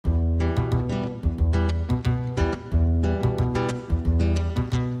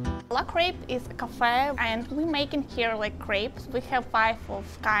La Crepe is a cafe, and we make in here like crepes. We have 5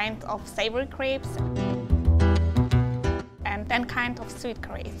 kinds of savory crepes and 10 kinds of sweet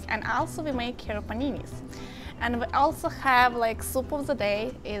crepes. And also we make here paninis. And we also have like soup of the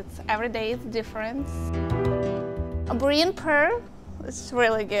day. It's every day is different. A brie and pear, it's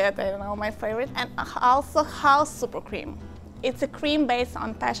really good. I don't know, my favorite. And also house super cream. It's a cream based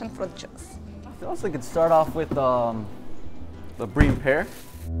on passion fruit juice. I feel like we could start off with the brie and pear.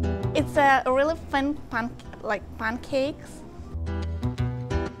 It's a really fun pancakes.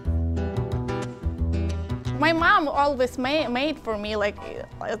 My mom always made for me, like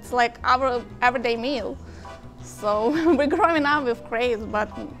it's like our everyday meal. So we're growing up with crepes, but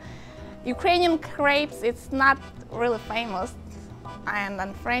Ukrainian crepes, it's not really famous. And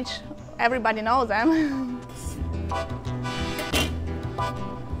in French, everybody knows them.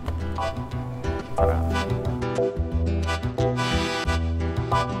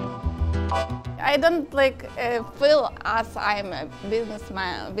 I don't feel as I'm a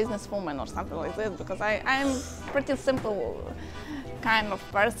businesswoman or something like this, because I'm pretty simple kind of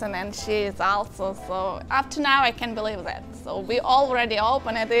person, and she is also. So up to now I can't believe that. So we already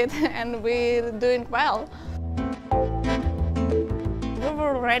opened it and we're doing well. We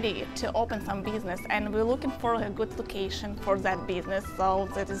were ready to open some business, and we're looking for a good location for that business. So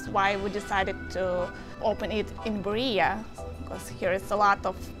that is why we decided to open it in Berea, because here is a lot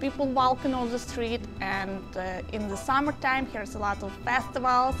of people walking on the street, and in the summertime here's a lot of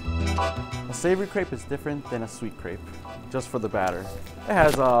festivals. A savory crepe is different than a sweet crepe, just for the batter. It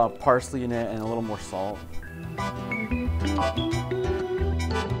has parsley in it and a little more salt.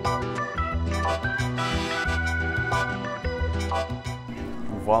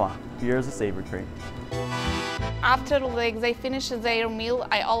 Voila, here's a savory crepe. After they finish their meal,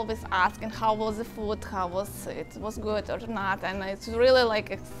 I always ask, and how was the food, how was it was good or not, and it's really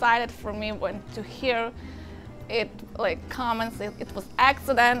excited for me when to hear it comments it was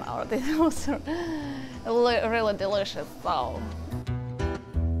excellent or it was really delicious. So